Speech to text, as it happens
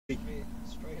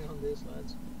Straight on this,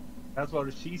 lads. That's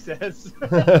what she says. I'm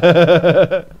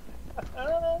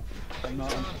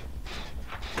not.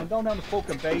 I'm going down the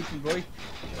fucking basement, right?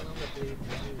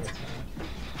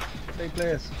 Big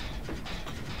place.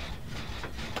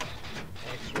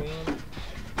 X-ray.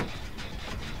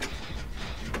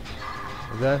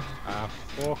 Is that? Ah,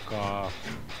 fuck off.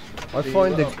 I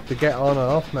find the get on and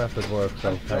off method works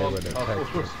okay with it.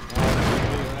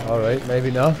 Alright,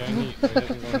 maybe not. Jenny, I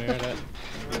didn't go near that.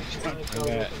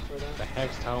 The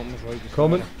hex town was right beside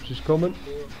Coming, her. she's coming.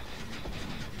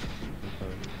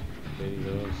 There he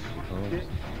goes.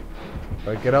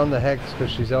 Right, get on the hex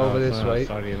because she's over it's this not. way.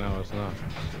 Sorry, no, it's not.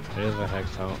 There is a hex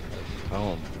town, but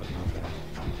not there.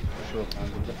 Sure,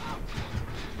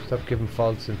 Stop giving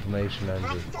false information,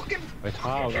 Andrew. I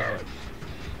thought it was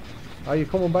Are you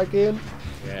coming back in?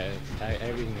 yeah, it's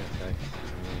everything is hex.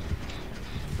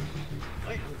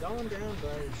 I'm going down,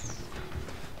 guys.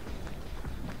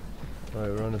 Right,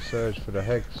 we're on a search for the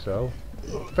hex, so.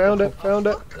 Found it, found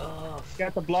it. Fuck off.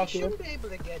 Get the block You in. shouldn't be able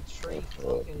to get 3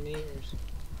 fucking meters.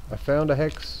 I found a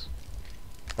hex.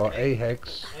 Or a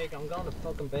hex. Hey, I'm going to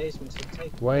fucking basement, so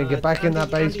take... Wayne, get back in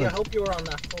that Andy, basement. I hope you were on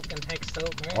that fucking hex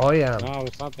out, man. I am. No,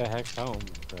 it's not the hex town.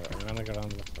 I'm gonna get on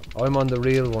this stuff. I'm on the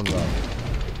real one, Rob.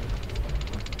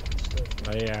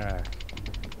 Ryan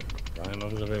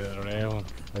loves a bit of the real one.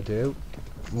 I do.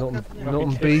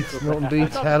 Nothing beats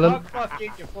Helen.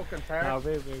 Fucking you fucking Oh, parrot.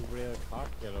 big real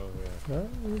cocktail over here.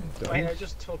 Wayne, I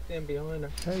just tucked in behind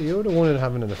her. Hey, you're the one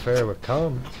having an affair with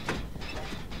Con.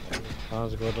 That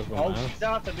was a good looking Oh, man. she's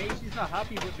after me. She's not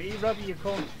happy with me. Robbie, you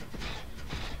cunt.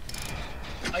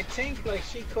 I think, like,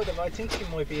 she could have. I think she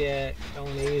might be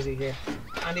going easy here.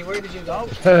 Andy, where did you go?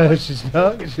 She's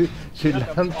not. She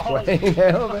lands playing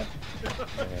out of it.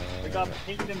 We got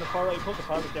pinned in the forest. Put the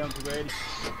forest down to ready.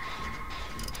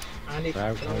 Andy,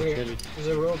 Wow, come over here. chilly. There's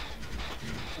a rug.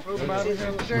 Rub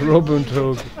and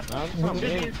tug. No, it's not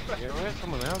me. Where's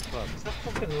someone else from? It's that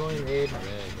fucking Ryan Reid.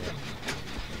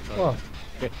 What?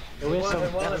 There is some.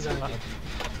 It was Andy.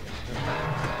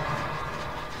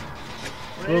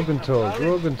 Rug and tug,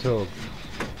 rug and tug.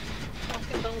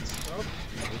 Fucking don't stop.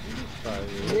 Sorry.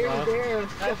 Nearly there.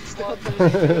 Stop.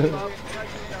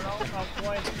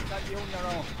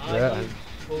 Yeah.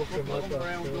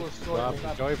 Rob,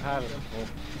 Joy had it.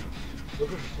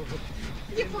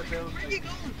 Where you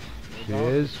going? She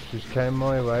is. She's came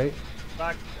my way.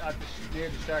 Back at near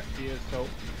the shark she is, so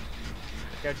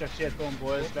get your shit done,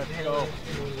 boys. Let's go.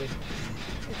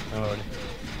 Oh,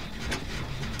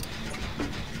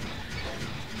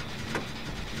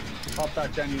 Pop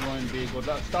that genuine be good.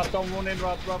 Stop, don't run in,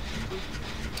 Rob. Not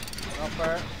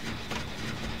fair.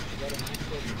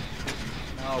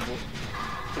 No, but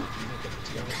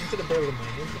Into the building,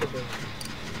 man. Into the building.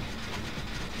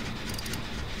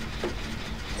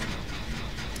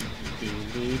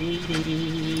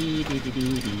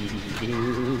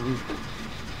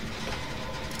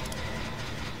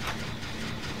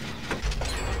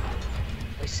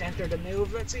 I sent her the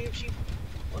move. Let's see if she.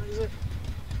 What is it?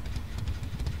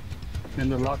 in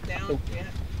the lock. Down. Yeah.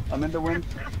 I'm in the wind.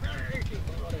 She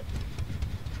bought it.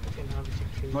 Fucking have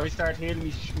it. When I start healing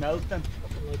me schmelz then.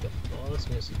 Fucking like a boss,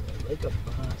 Missy. Like a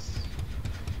boss.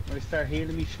 When I start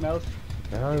healing me schmelz.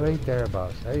 You're alright there,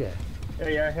 boss. Oh yeah.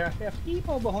 Here.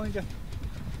 People behind you.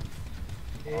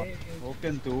 Hey,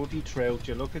 Fucking dirty trout,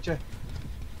 you look at you.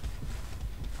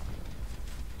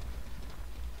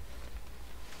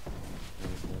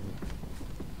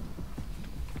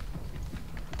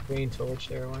 green torch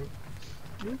there,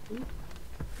 Wayne.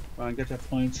 Ryan, get that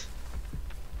point.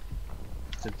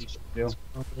 It's a decent deal.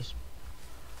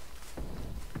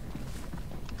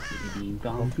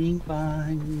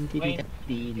 Wayne,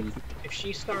 if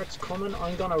she starts coming,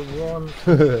 I'm gonna run.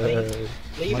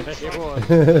 Leave it.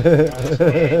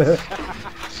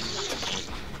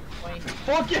 Wayne.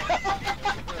 Fuck yeah!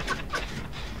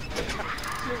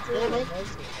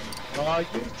 Oh,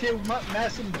 you two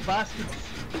messing bastards.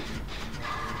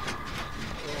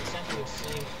 Yeah, essentially the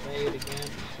same fade again.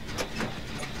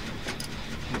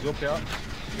 He's up there.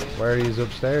 Where he is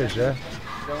upstairs, yeah?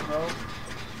 Don't know.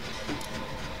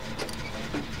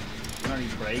 Not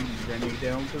his brain, he's running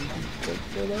down to him.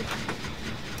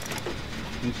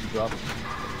 Needs to drop.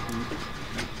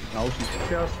 No, she's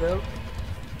there still.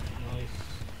 Nice.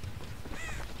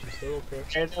 She's still up here.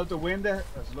 Head out the window.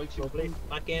 That's like she's Lovely.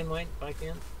 Back in, Wayne. Back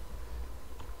in.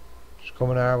 She's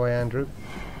coming our way, Andrew.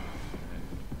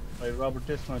 Like Robert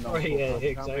this one. Oh, yeah,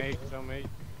 exactly. Tell me.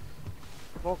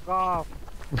 Fuck off.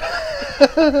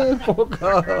 Fuck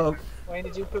off. Wayne,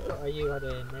 did you pick up? Or you had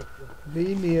a net?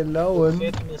 Leave me alone.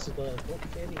 50 misses by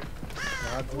 50. I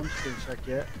had one still check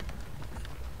yet.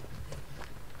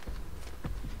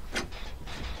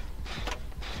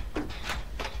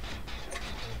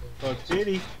 Oh,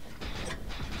 Diddy.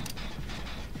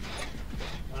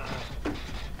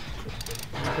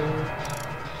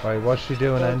 Right, what's she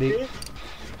doing, Andy?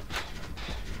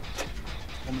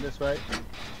 Coming this way.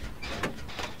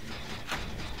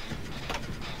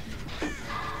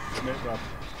 Mate, Rob.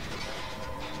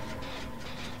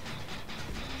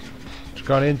 She's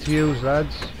gone into you,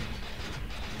 lads.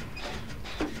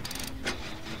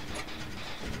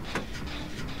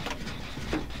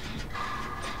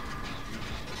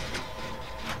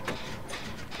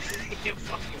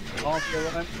 Off your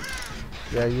line.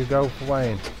 Yeah, you go for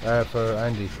Wayne. For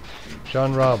Andy.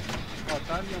 Sean Rob. Oh, it's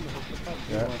Andy on the hook.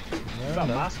 Yeah. He's got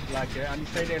a massive black here, and he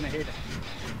stay there and hit it.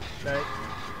 Stay.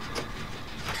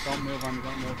 Don't move, Andy,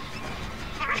 don't move.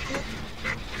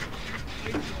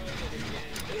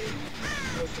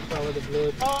 What's the power of the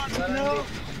blood? Oh, no!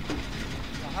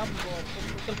 I haven't got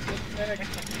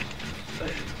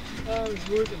Oh, it's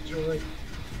worth it, Joy.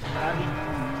 Andy,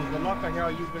 there's a locker here,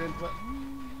 you get into it.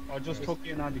 Or just tuck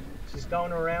in, Andy. She's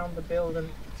going around the building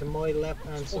to my left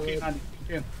hand Tuck in, side. Andy, tuck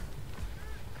in. Do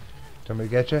you want me to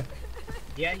get you?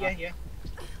 Yeah.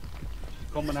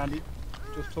 Coming, Andy.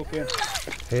 Just tuck in.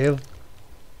 Heal.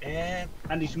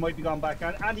 Andy, she might be going back.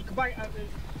 Andy, come back. Andy.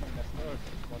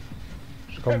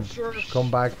 She's come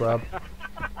back, Rob.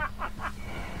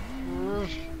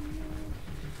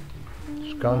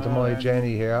 She's gone to my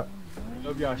Jenny here.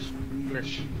 Love you,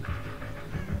 English.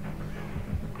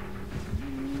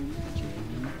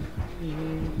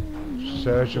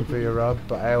 Searching for you, Rob,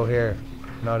 but out here,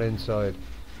 not inside.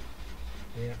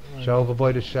 Yeah. She's over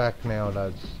by the shack now,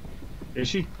 lads. Is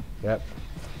she? Yep.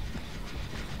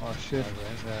 Oh shit.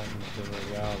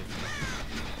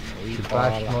 She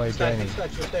bashed my Jenny.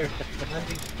 That's just there.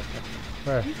 Andy,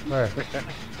 Where? Where?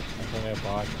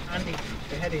 Andy,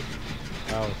 the heady.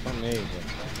 Oh, it's not me.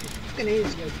 Fucking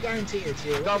easy, I guarantee it's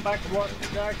you. Go back to work,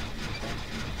 Jack.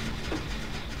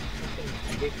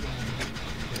 Fucking big man.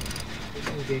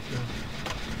 Fucking big man.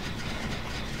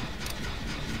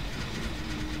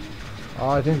 Oh,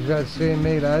 I think she's got to see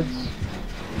me, lads.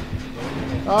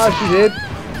 Oh, she did.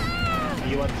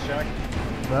 You want the shack?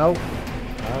 No.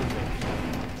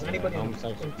 Is anybody on the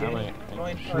fucking Jenny?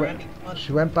 Ryan or Andy? Come on.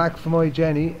 She went back for my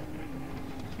Jenny.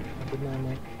 Good man,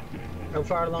 mate. How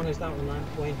far along is that one, man?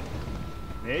 Wayne?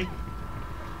 Me?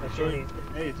 That's Sure. Jenny.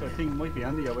 Hey, I think it might be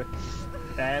Andy of it.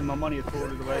 My money is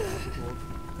totally away.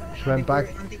 She went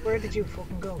back. Andy, where did you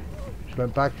fucking go? She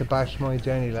went back to bash my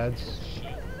Jenny, lads.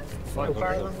 How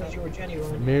far along was your Jenny,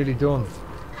 Ryan? Nearly done.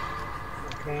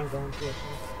 Okay, I'm going to it.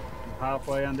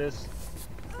 Halfway on this.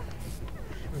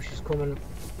 Oh, she's coming.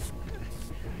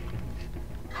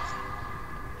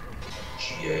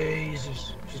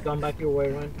 Jesus. She's gone back your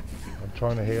way, Ryan. I'm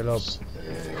trying to heal up.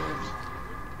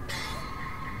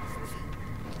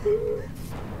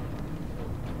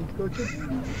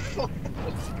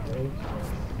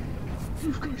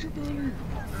 You've got your belly.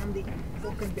 Andy,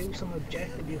 fucking do some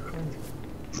objective, you cunt.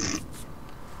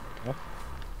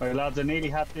 Right, lads, I nearly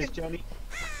had this, Jenny.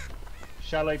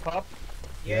 Shall I pop?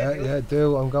 Yeah,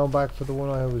 do. I'm going back for the one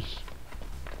I was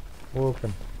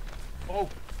working. Oh,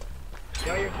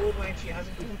 Yeah, you're good, Wayne. She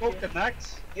hasn't been fuck the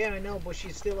next. Yeah, I know, but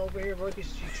she's still over here, right? She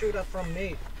threw that from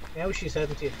me. Now she's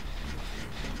heading to you.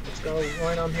 Let's go,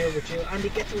 Ryan, I'm here with you. Andy,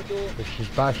 get to the door. But she's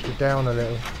bashed it down a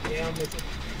little. Yeah, I'm with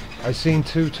you. I seen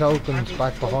 2 tokens Andy,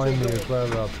 back go behind to me the as well,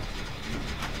 Rob.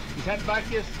 He's heading back,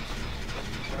 yes.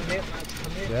 Come here, lads,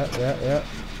 come here. Yeah.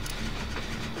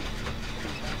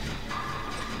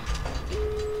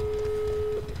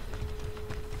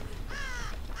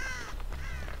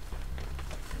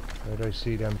 Where do I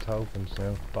see them tokens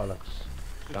now? Bollocks.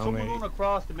 Did someone run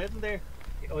across the middle there?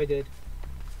 Yeah, I did.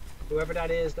 Whoever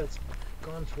that is that's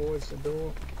gone towards the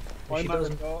door. If I'm she on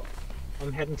doesn't, it, go.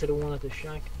 I'm heading to the one at the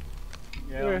shack.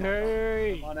 Yeah,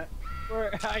 Hey, I'm on it.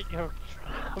 where are you?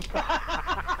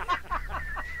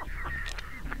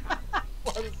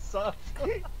 What's up?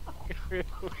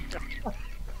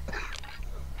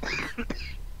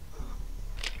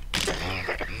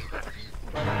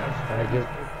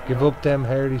 Give up them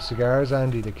hairy cigars,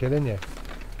 Andy. They're killing you.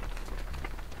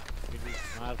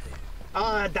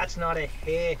 Ah, that's not a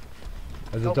hair.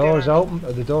 Are the Okay, doors Andy. open?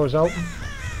 Are the doors open?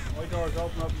 My door's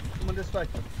open up. Come on this way.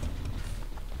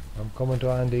 I'm coming to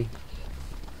Andy.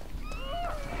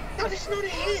 That is not a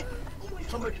hair. Oh my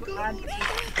fucking god.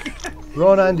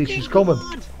 Run, Andy. She's coming.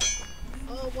 God.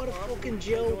 Oh, what a fucking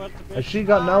joke. Has she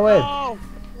got no head?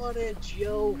 What a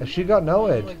joke. Has she got no Oh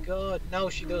my head? god. No,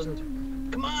 she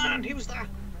doesn't. Come on, who's that?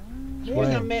 Who's Wayne.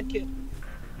 that medkit?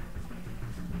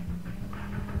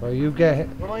 Well, you get it.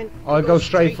 Ryan, I'll go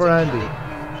straight for to Andy.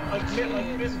 Like shit,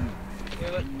 like this. Do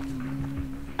it.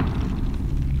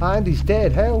 Andy's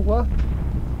dead. How? What?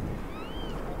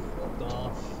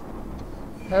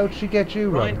 How'd she get you,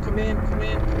 Ryan, Rob? come in, come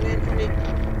in, come in, come in.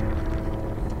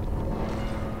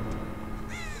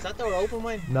 Is that door open,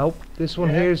 Wayne? Nope, this one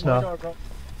Yeah, here's my not. door, bro.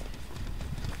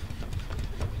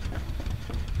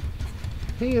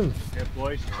 Heal. Yeah,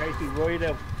 boys, take me right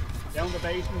out. Down the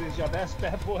basement is your best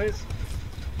bet, boys.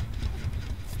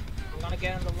 I'm gonna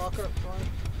get in the locker, Ryan.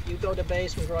 You go to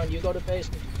basement, Ryan. You go to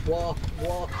basement. Walk,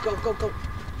 walk, go, go, go.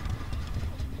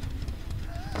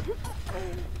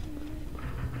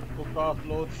 Fuck off,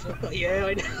 blood. Yeah,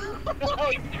 I know.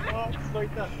 Oh, it's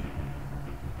like that.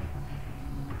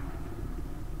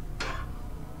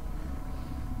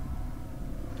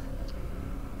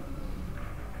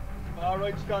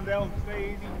 Alright, it's gone down.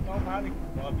 Stay easy. No panic.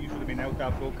 Bob, you should have been out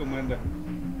that fucking window.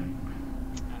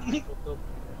 Fucked up.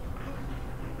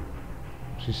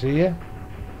 She see you?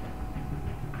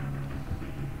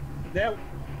 Now.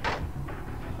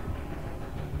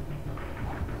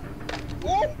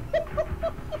 Oh!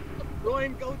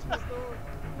 Ryan, go to the door.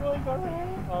 Rob got a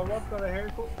hair. Oh, Rob got a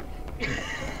haircut.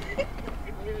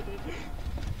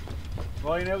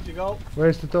 Right, out you go.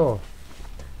 Where's the door?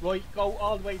 Right, go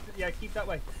all the way. Yeah, keep that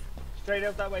way. Straight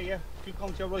out that way, yeah. Keep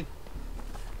going to your right.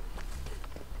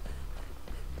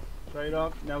 Straight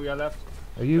on. Now your left.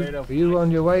 Are you Straight out. on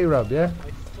your way, Rob? Yeah.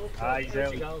 I fucked Ah, up. he's Out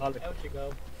out. you go. I'll- Out you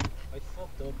go. I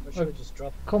fucked up. I should have just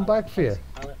dropped. Come back for you.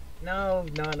 No,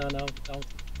 no, no, no. Don't.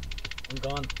 I'm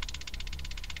gone.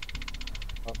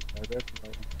 Oh, there,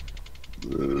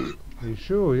 Are you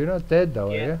sure? You're not dead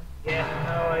though, Yeah. are you? Yeah,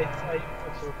 no, I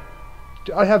fucked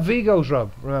up. I have Vigos,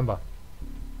 Rob, remember?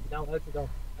 No, out you go.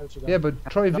 Out you go. Yeah, but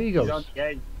try He's on Vigos. the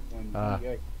gate. Ah.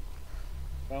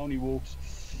 That only walks.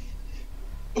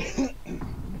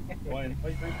 Ryan,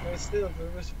 But still,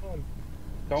 it was fun.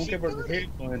 don't She give her got the hit,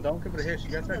 Ryan. Don't give her the hit. She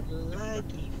gets her.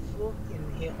 Laggy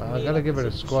fucking hit. I gotta give her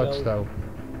the squats though.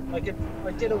 I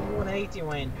did a 180,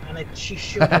 Wayne, and she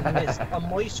should have missed. On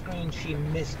my screen, she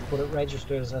missed, but it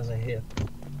registers as a hit.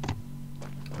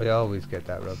 I always get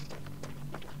that, Rob.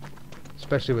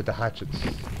 Especially with the hatchets.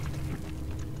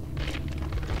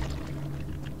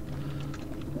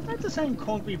 Is that the same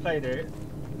cunt we played there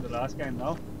in the last game,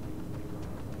 no?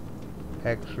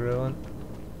 Hex Ruin,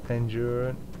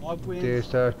 Endurant, Mob wins. Deer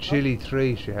Star, Chili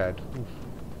 3 she had. Oof.